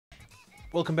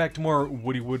Welcome back to more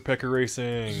Woody Woodpecker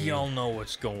racing. Y'all know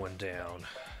what's going down.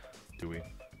 Do we?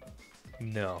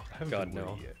 No. I haven't God, done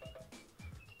no. Woody yet.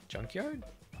 Junkyard?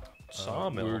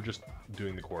 Sawmill. We were just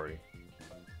doing the quarry.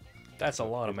 That's a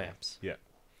lot of maps. Yeah.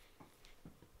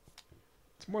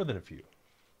 It's more than a few.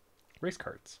 Race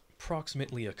carts.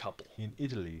 Approximately a couple. In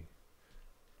Italy.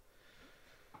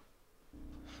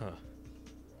 Huh.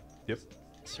 Yep.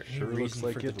 Is there any Sure looks reason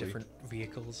like for the Italy. different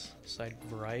vehicles side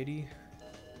variety?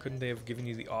 Couldn't they have given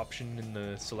you the option in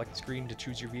the select screen to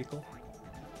choose your vehicle?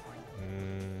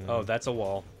 Oh, that's a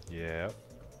wall. Yeah.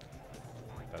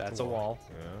 That's a wall.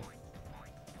 Yeah.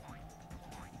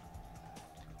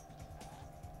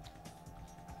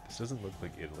 This doesn't look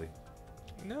like Italy.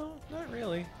 No, not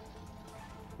really.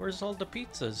 Where's all the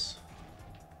pizzas?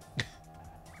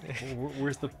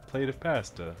 Where's the plate of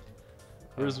pasta?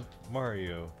 Where's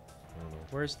Mario? I don't know.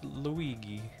 Where's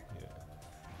Luigi? Yeah.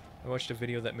 I watched a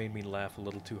video that made me laugh a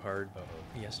little too hard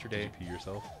Did yesterday. you pee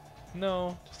yourself?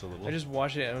 No, Just a little? I just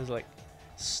watched it and I was like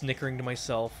snickering to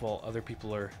myself while other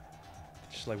people are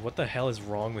just like, what the hell is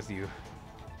wrong with you?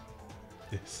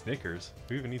 Snickers?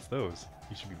 Who even eats those?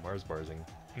 You should be Mars barsing.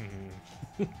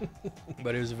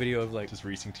 But it was a video of like, Just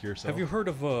racing to yourself. have you heard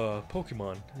of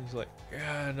Pokemon? And he's like,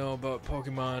 yeah, I know about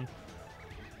Pokemon.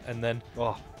 And then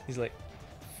Oh, he's like,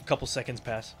 a couple seconds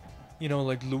pass, you know,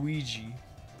 like Luigi.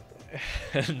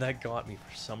 And that got me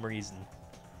for some reason.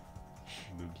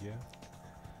 Lugia?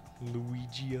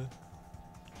 Luigia.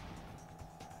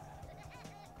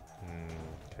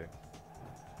 Okay.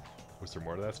 Was there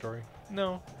more to that story?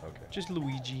 No, Okay. just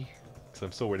Luigi. Because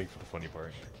I'm still waiting for the funny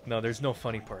part. No, there's no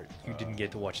funny part. You didn't get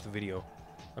to watch the video.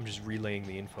 I'm just relaying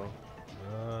the info.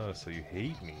 Oh, so you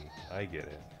hate me. I get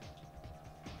it.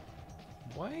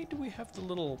 Why do we have the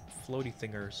little floaty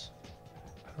thingers?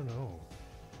 I don't know.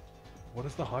 What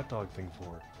is the hot dog thing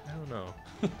for? I don't know.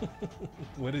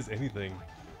 What is anything?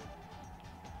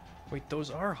 Wait, those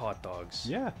are hot dogs.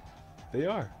 Yeah, they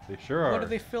are. They sure are. What do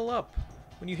they fill up?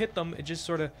 When you hit them, it just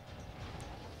sort of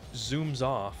zooms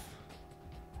off.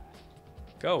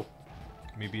 Go.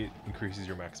 Maybe it increases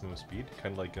your maximum speed,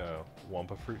 kind of like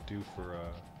Wampa Fruit do for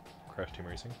Crash Team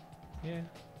Racing. Yeah.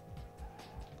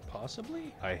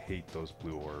 Possibly? I hate those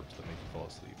blue orbs that make you fall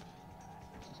asleep.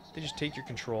 They just take your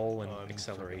control and Unforgettable.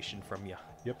 acceleration from you.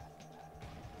 Yep.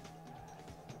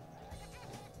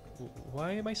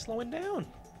 Why am I slowing down?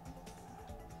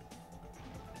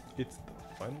 It's the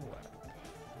final lap.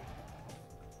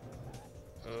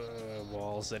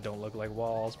 Walls that don't look like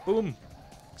walls. Boom!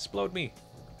 Explode me.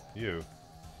 You.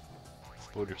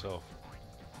 Explode yourself.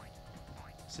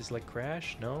 Is this like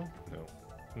Crash? No? No.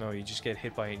 No, you just get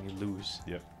hit by it and you lose.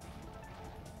 Yep.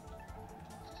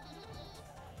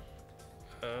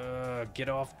 Get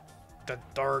off the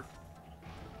dirt.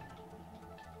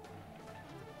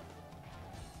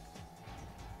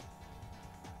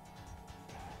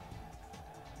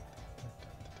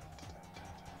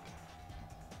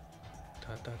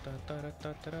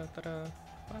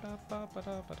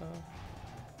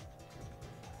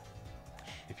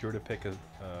 If you were to pick a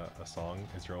song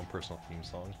as your own personal theme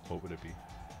song, what would it be?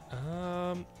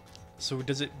 So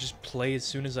does it just play as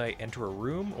soon as I enter a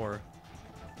room, or?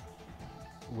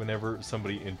 Whenever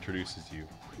somebody introduces you,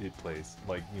 it plays.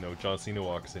 Like, you know, John Cena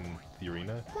walks in the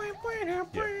arena. Yeah.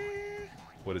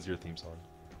 What is your theme song?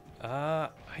 I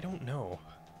don't know.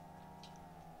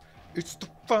 It's the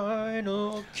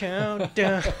final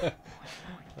countdown.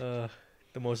 The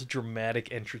most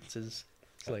dramatic entrances.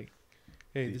 It's like,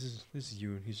 hey, this is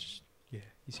you, and he's just,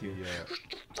 he's here. Yeah.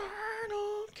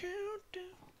 Final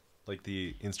countdown. Like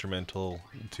the instrumental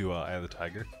to Eye of the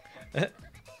Tiger.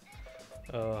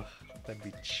 That'd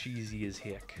be cheesy as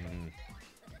heck. Mm.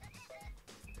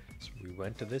 So we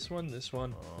went to this one, this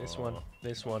one, this one,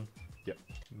 this one. Yep.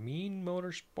 Mean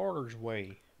Motorsporters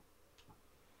Way.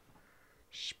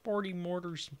 Sporty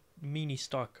Motors mini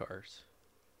stock cars.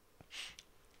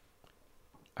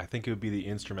 I think it would be the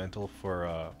instrumental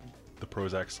for the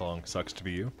Prozac song "Sucks to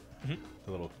Be You." Mhm.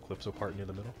 The little calypso part near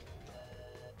the middle.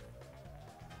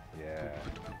 Yeah.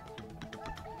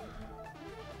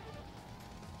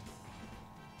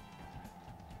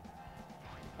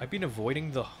 I've been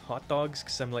avoiding the hot dogs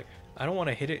because I'm like, I don't want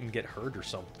to hit it and get hurt or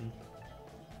something.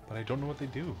 But I don't know what they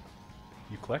do.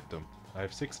 You collect them. I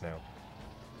have 6 now.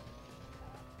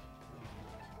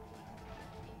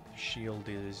 Shield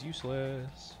is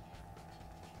useless.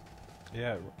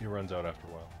 Yeah, it runs out after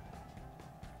a while.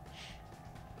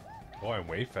 Oh, I'm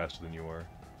way faster than you are.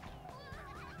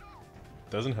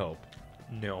 Doesn't help.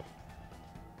 No.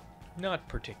 Not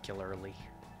particularly.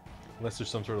 Unless there's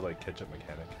some sort of like catch-up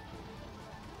mechanic.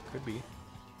 Could be.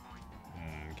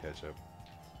 Ketchup.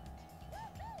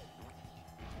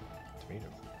 made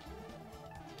of?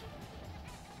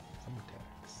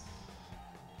 Thumbtacks.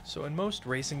 So in most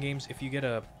racing games, if you get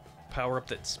a power-up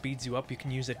that speeds you up, you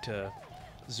can use it to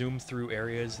zoom through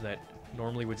areas that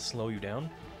normally would slow you down.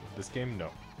 This game, no.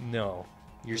 No.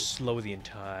 You're slow the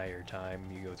entire time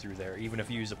you go through there, even if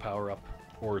you use a power-up.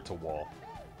 Or it's a wall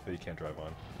that you can't drive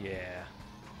on. Yeah.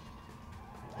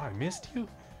 Oh, I missed you?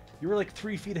 You were like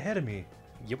 3 feet ahead of me.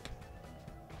 Yep.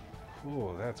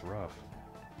 Oh, that's rough.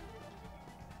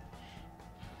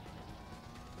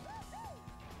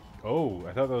 Oh,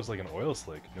 I thought that was like an oil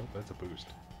slick. Nope, that's a boost.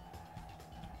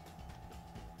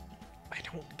 I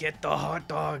don't get the hot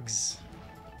dogs.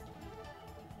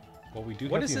 Well, we do.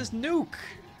 What have is the this nuke?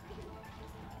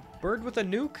 Bird with a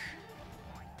nuke?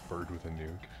 bird with a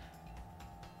nuke.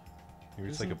 Maybe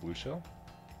it's like a blue shell?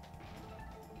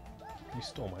 You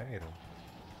stole my item.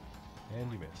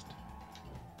 And you missed.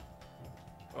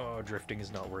 Oh, drifting is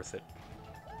not worth it.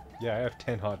 Yeah, I have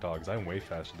 10 hot dogs. I'm way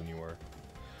faster than you are.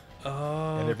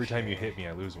 Oh. And every time you hit me,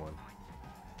 I lose one.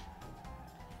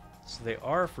 So they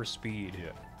are for speed.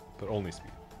 Yeah, but only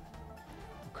speed.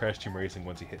 Crash Team Racing,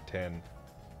 once you hit 10,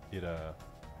 it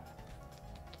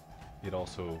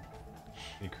also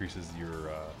increases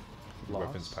your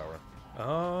weapon's power.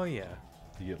 Oh, yeah.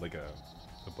 You get like a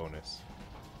bonus.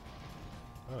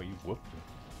 Oh, you whooped me.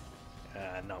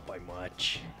 Not by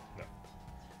much. No.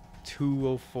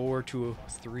 204,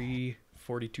 203,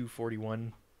 42,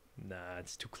 41. Nah,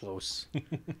 it's too close.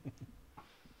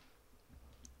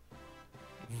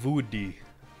 Woody.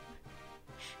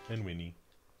 And Winnie.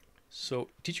 So,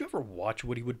 did you ever watch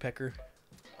Woody Woodpecker?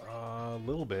 A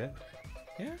little bit.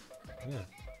 Yeah? Yeah.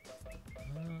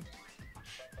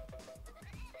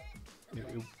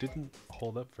 It didn't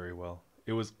hold up very well.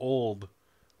 It was old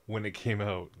when it came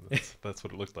out. That's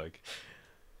what it looked like.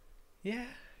 Yeah.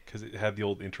 Because it had the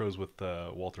old intros with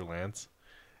Walter Lantz.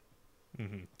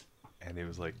 Mm-hmm. And it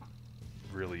was like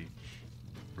really,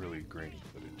 really grainy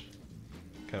footage.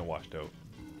 Kind of washed out.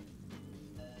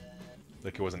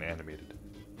 Like it wasn't animated.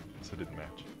 So it didn't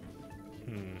match.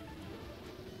 Hmm.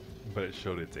 But it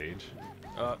showed its age.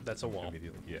 That's a wall.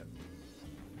 Immediately. Yeah.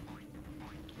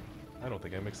 I don't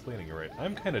think I'm explaining it right.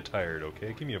 I'm kind of tired,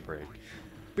 okay? Give me a break.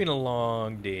 Been a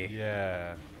long day.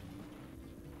 Yeah.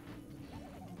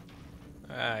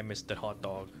 I missed the hot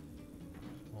dog.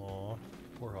 Aw,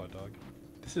 poor hot dog.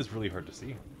 This is really hard to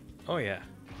see. Oh, yeah.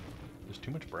 There's too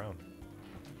much brown.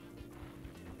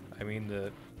 I mean,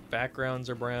 the backgrounds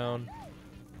are brown.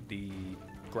 The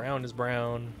ground is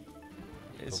brown.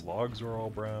 The logs are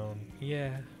all brown.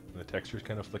 Yeah. And the textures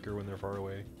kind of flicker when they're far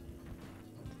away.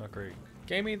 It's not great.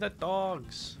 Give me the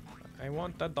dogs. I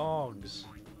want the dogs.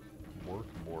 Mork,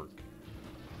 mork.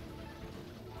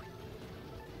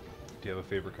 Do you have a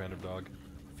favorite kind of dog?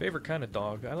 Favorite kind of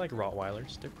dog? I like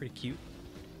Rottweilers. They're pretty cute.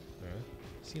 Yeah.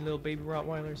 See little baby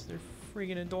Rottweilers? They're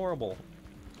freaking adorable.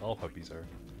 All puppies are.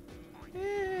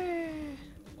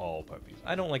 All puppies.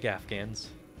 I don't like Afghans.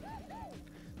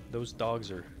 Those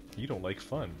dogs are... You don't like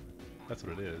fun. That's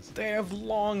what it is. They have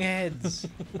long heads.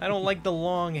 I don't like the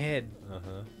long head.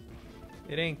 Uh-huh.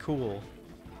 It ain't cool.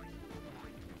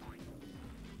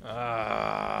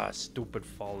 Ah, stupid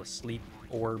fall asleep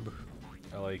orb.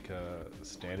 I like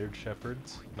standard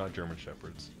shepherds, not German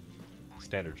shepherds.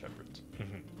 Standard shepherds.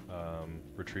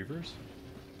 Retrievers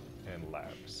and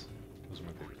labs. Those are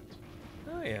my favorites.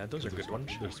 Oh yeah, those are good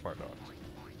ones. They're smart dogs.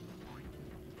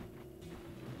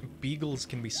 Beagles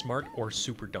can be smart or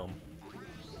super dumb.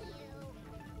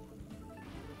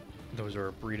 Those are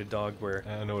a breed of dog where...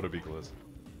 I know what a beagle is.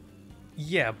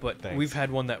 Yeah, but Thanks. we've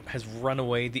had one that has run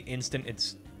away the instant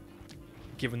it's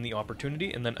given the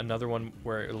opportunity, and then another one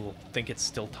where it'll think it's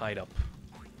still tied up.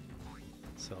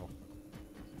 So,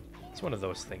 it's one of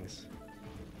those things.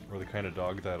 Or the kind of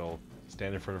dog that'll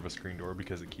stand in front of a screen door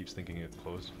because it keeps thinking it's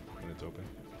closed when it's open.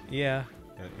 Yeah.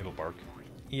 And it'll bark.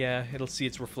 Yeah, it'll see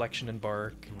its reflection and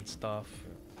bark and stuff.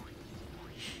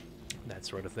 That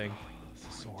sort of thing.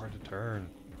 This is so hard to turn.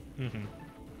 Mm-hmm.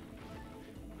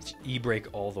 E-brake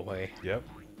all the way. Yep.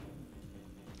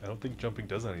 I don't think jumping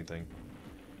does anything.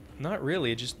 Not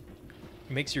really, it just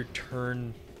makes your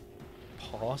turn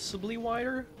possibly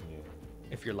wider. Yeah.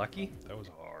 If you're lucky. That was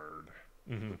hard.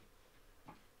 Mm-hmm.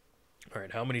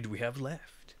 Alright, how many do we have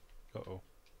left? Uh-oh.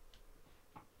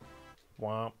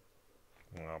 Womp.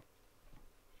 Well,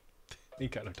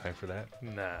 ain't got no time for that.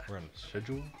 Nah. We're on a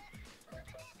schedule.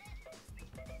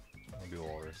 I'll do the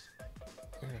walrus.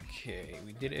 Okay,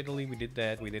 we did Italy, we did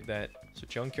that. So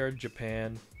Junkyard,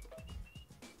 Japan,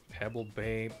 Pebble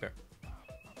Bay.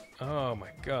 Oh my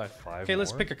god. 5 Okay,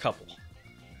 let's more? pick a couple.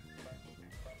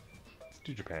 Let's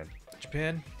do Japan.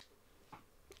 Japan.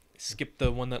 Skip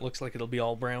the one that looks like it'll be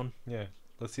all brown. Yeah.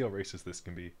 Let's see how racist this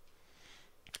can be.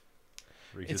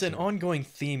 It's an Racist- ongoing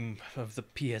theme of the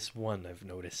PS1, I've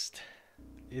noticed.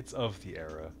 It's of the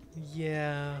era.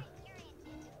 Yeah.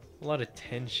 A lot of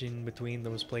tension between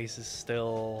those places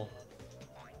still.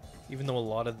 Even though a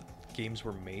lot of games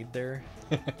were made there.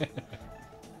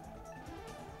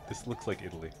 This looks like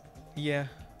Italy. Yeah.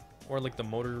 Or like the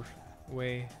motorway.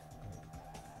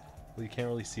 Well, you can't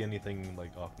really see anything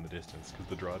like off in the distance because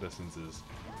the draw distance is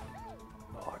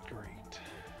not great.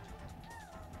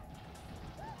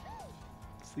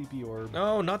 Sleepy orb.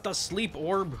 No, not the sleep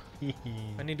orb.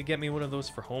 I need to get me one of those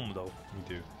for home, though. Me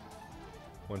too.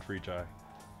 One for each eye.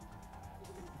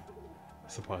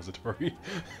 Suppository.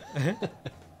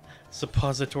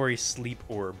 Suppository sleep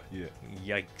orb. Yeah.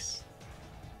 Yikes.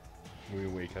 When you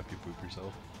wake up, you poop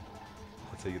yourself.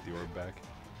 That's how you get the orb back.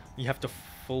 You have to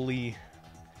fully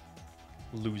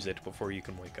lose it before you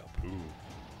can wake up. Ooh.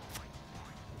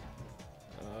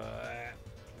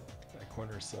 That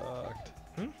corner sucked.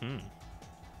 Mm-hmm.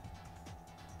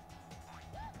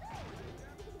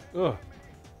 Ugh.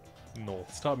 No.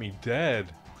 Stop me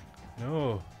dead.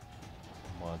 No.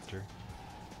 Monster.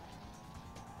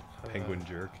 Penguin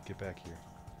jerk. Get back here.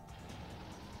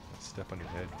 Step on your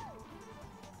head.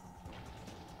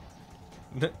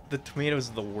 The tomato's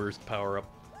the worst power-up.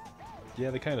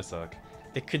 Yeah, they kind of suck.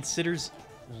 It considers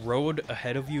road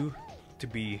ahead of you to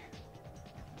be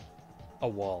a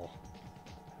wall.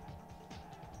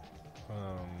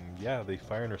 Yeah, they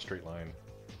fire in a straight line.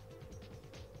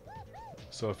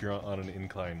 So if you're on an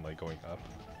incline, like going up,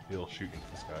 it'll shoot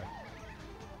into the sky.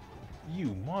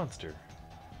 You monster!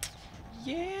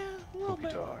 Yeah, a little Hope you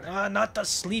bit. die. Ah, not the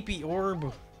sleepy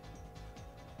orb.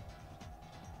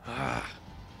 Ah.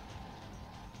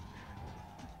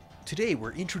 Today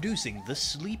we're introducing the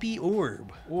sleepy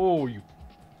orb. Oh, you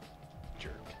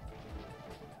jerk!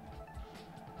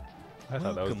 I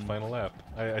thought that was the Welcome. final lap.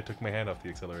 I took my hand off the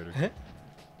accelerator.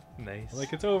 Nice.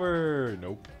 Like it's over.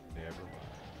 Nope. Never mind.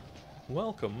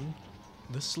 Welcome,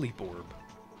 the sleep orb.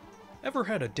 Ever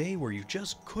had a day where you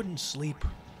just couldn't sleep?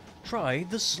 Try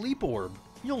the sleep orb.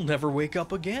 You'll never wake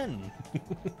up again.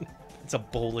 It's a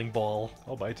bowling ball.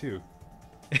 I'll buy two.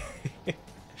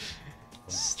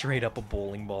 Straight up a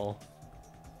bowling ball.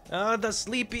 Ah, the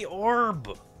sleepy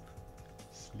orb.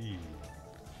 Sleep.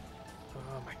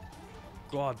 Oh my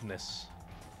godness.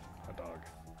 Hot dog.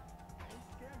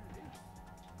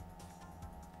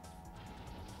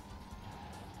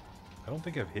 I don't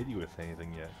think I've hit you with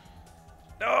anything yet.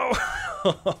 No!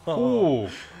 Oh!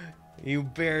 You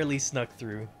barely snuck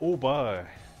through. Oh, bye.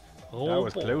 Oh, That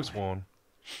was boy. close one.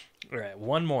 Alright,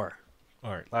 one more.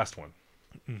 Alright, last one.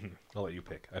 I'll let you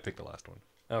pick. I picked the last one.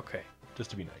 Okay. Just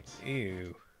to be nice.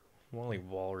 Ew. More like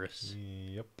walrus.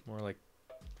 Yep. More like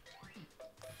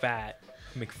fat.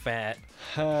 McFat.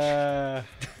 Wow.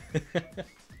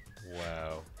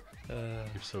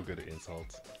 You're so good at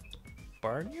insults.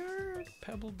 Barnyard?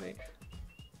 Pebble Bay?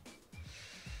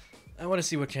 I want to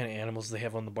see what kind of animals they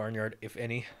have on the barnyard, if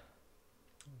any.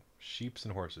 Sheeps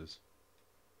and horses.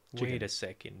 Wait Chicken. a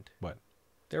second. What?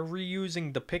 They're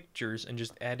reusing the pictures and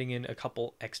just adding in a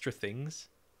couple extra things?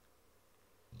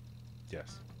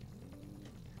 Yes.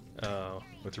 Oh.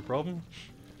 What's your problem?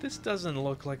 This doesn't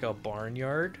look like a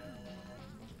barnyard.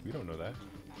 We don't know that.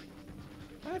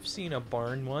 I've seen a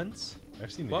barn once.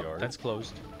 I've seen the Well, yard. that's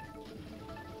closed.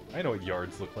 I know what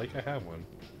yards look like. I have one.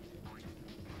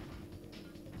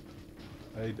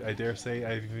 I dare say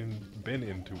I've even been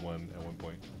into one at one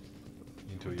point.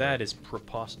 Into a That yard. is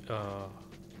preposterous. I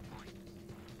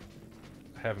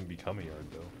haven't become a yard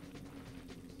though.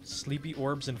 Sleepy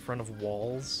orbs in front of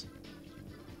walls.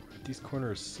 These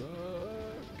corners suck.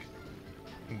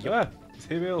 Yup. Ah, these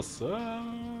hay bales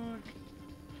suck.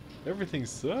 Everything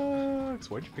sucks.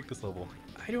 Why'd you pick this level?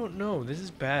 I don't know. This is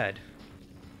bad.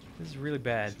 This is really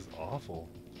bad. This is awful.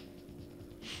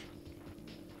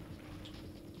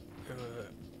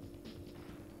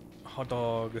 Hot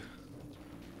dog.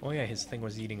 Oh yeah, his thing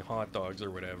was eating hot dogs or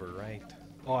whatever, right?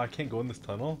 Oh, I can't go in this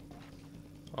tunnel?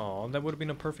 Oh, that would have been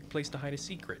a perfect place to hide a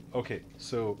secret. Okay,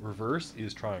 so reverse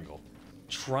is triangle.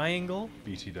 Triangle?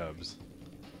 BT dubs.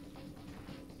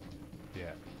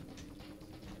 Yeah.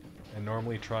 And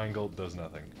normally triangle does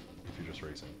nothing if you're just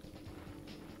racing.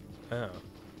 Oh.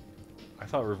 I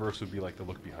thought reverse would be like the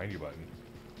look behind you button.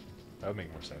 That would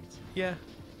make more sense. Yeah.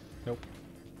 Nope.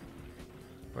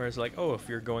 Whereas like, oh, if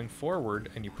you're going forward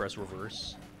and you press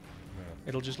reverse, Yeah.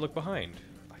 it'll just look behind.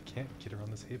 I can't get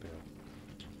around this hay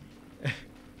bale.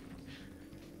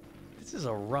 This is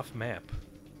a rough map.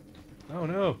 Oh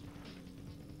no!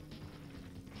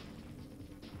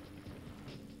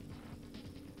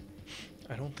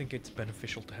 I don't think it's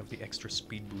beneficial to have the extra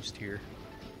speed boost here.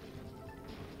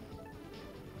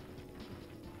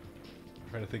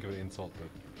 trying to think of an insult, but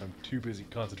I'm too busy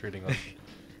concentrating on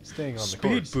staying on the Speed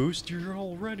course. boost, you're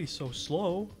already so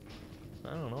slow.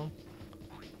 I don't know.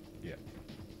 Yeah.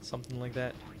 Something like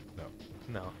that? No.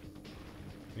 No.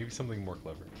 Maybe something more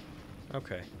clever.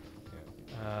 Okay.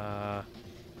 Yeah.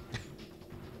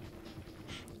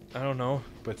 I don't know.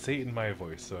 But say it in my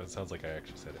voice, so it sounds like I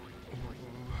actually said it.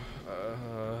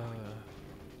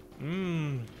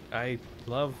 I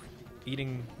love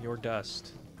eating your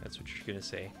dust. That's what you're gonna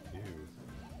say. Ew.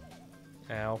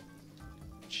 Ow.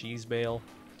 Cheese bale.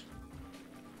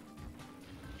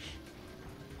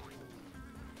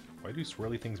 Why do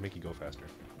swirly things make you go faster?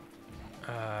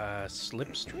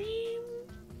 Slipstream?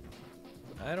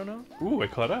 I don't know. Ooh, I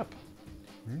caught up.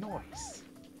 Nice.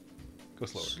 Go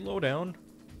slower. Slow down.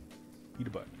 Eat a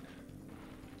butt.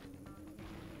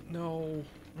 No,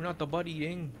 we're not the butt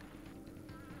eating.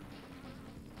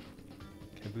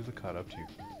 Can't believe I caught up to you.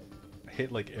 I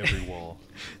hit like every wall.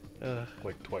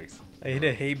 Like twice. I hit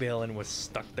a hay bale and was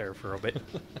stuck there for a bit.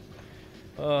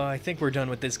 I think we're done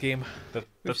with this game.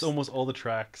 That's almost all the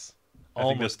tracks. I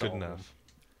think that's good enough.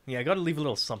 Yeah, I gotta leave a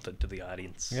little something to the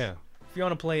audience. Yeah. If you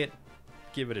want to play it,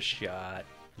 give it a shot.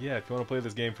 Yeah, if you want to play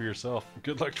this game for yourself,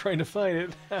 good luck trying to find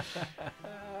it.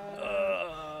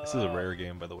 This is a rare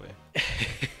game, by the way.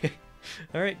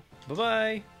 Alright,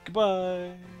 bye-bye.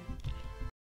 Goodbye.